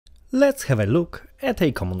Let's have a look at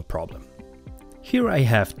a common problem. Here I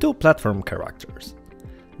have two platform characters.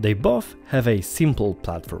 They both have a simple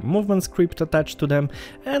platform movement script attached to them,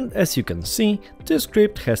 and as you can see, this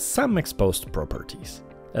script has some exposed properties.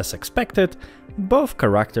 As expected, both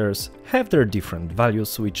characters have their different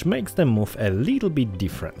values, which makes them move a little bit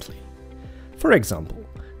differently. For example,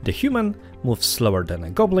 the human moves slower than a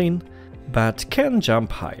goblin, but can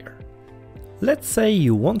jump higher. Let's say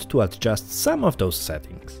you want to adjust some of those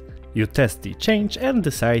settings. You test the change and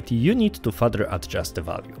decide you need to further adjust the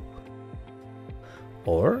value.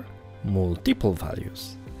 Or multiple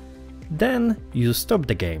values. Then you stop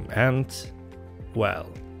the game and, well,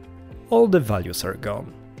 all the values are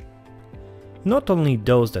gone. Not only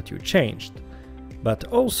those that you changed, but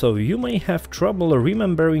also you may have trouble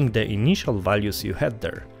remembering the initial values you had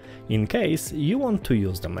there, in case you want to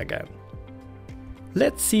use them again.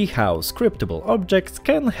 Let's see how scriptable objects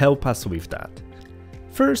can help us with that.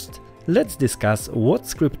 First, let's discuss what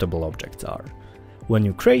scriptable objects are. When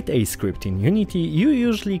you create a script in Unity, you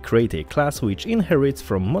usually create a class which inherits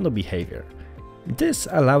from MonoBehaviour. This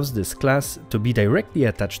allows this class to be directly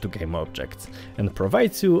attached to game objects and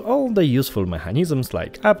provides you all the useful mechanisms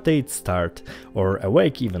like update, start, or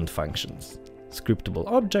awake event functions. Scriptable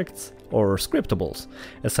objects, or scriptables,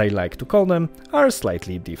 as I like to call them, are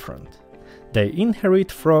slightly different. They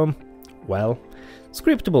inherit from, well,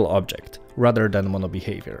 scriptable object rather than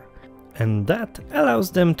MonoBehaviour, and that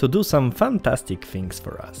allows them to do some fantastic things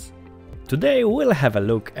for us. Today we'll have a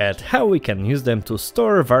look at how we can use them to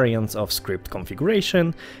store variants of script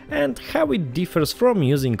configuration and how it differs from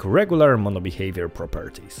using regular MonoBehaviour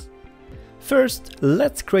properties. First,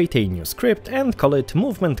 let's create a new script and call it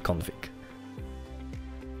movement config.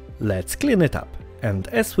 Let's clean it up, and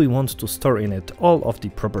as we want to store in it all of the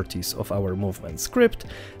properties of our movement script,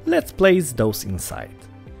 let's place those inside.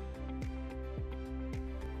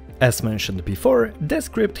 As mentioned before, the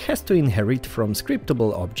script has to inherit from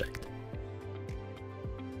scriptable object.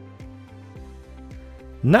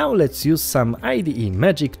 Now let's use some IDE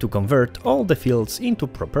magic to convert all the fields into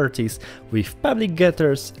properties with public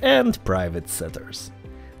getters and private setters.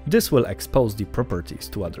 This will expose the properties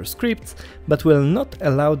to other scripts, but will not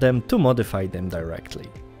allow them to modify them directly.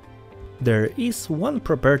 There is one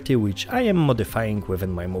property which I am modifying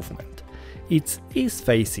within my movement. It's is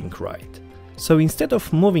facing right. So instead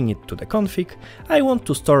of moving it to the config, I want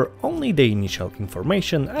to store only the initial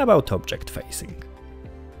information about object facing.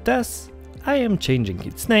 Thus, I am changing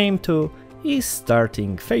its name to is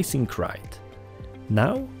starting facing right.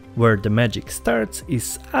 Now, where the magic starts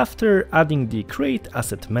is after adding the create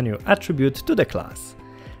asset menu attribute to the class.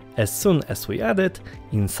 As soon as we add it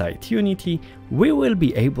inside Unity, we will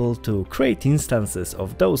be able to create instances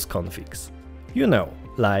of those configs. You know,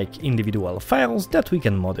 like individual files that we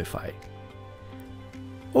can modify.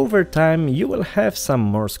 Over time you will have some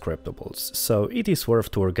more scriptables, so it is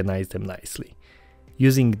worth to organize them nicely.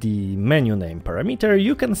 Using the menu name parameter,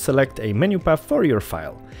 you can select a menu path for your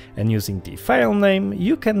file, and using the file name,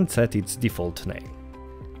 you can set its default name.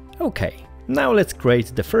 Okay, now let's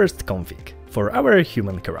create the first config for our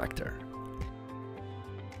human character.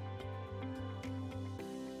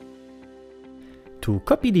 To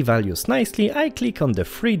copy the values nicely, I click on the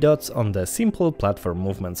three dots on the simple platform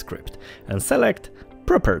movement script and select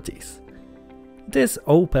Properties. This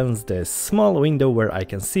opens this small window where I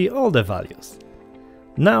can see all the values.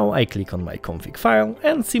 Now I click on my config file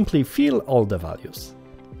and simply fill all the values.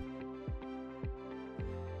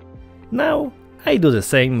 Now I do the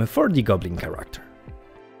same for the goblin character.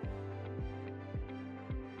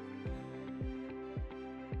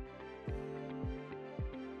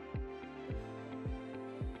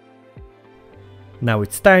 Now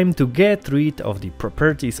it's time to get rid of the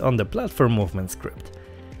properties on the platform movement script.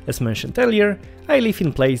 As mentioned earlier, I leave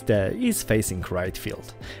in place the is facing right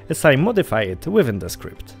field, as I modify it within the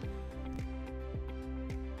script.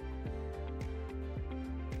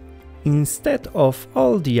 Instead of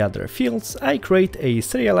all the other fields, I create a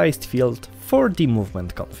serialized field for the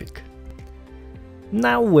movement config.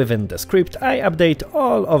 Now within the script I update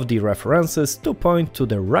all of the references to point to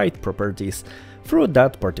the right properties through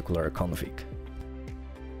that particular config.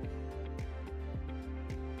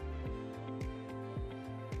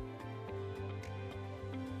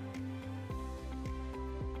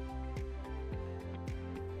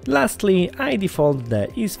 Lastly, I default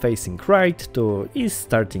the is facing right to is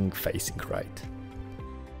starting facing right.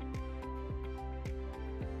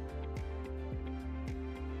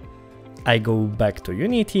 I go back to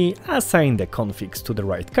Unity, assign the configs to the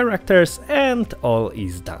right characters, and all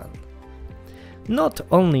is done. Not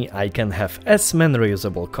only I can have as many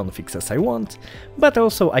reusable configs as I want, but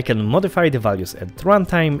also I can modify the values at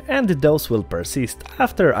runtime and those will persist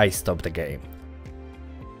after I stop the game.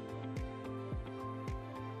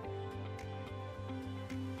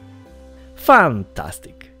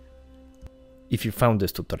 Fantastic! If you found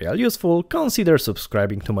this tutorial useful, consider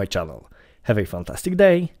subscribing to my channel. Have a fantastic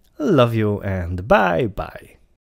day, love you and bye bye!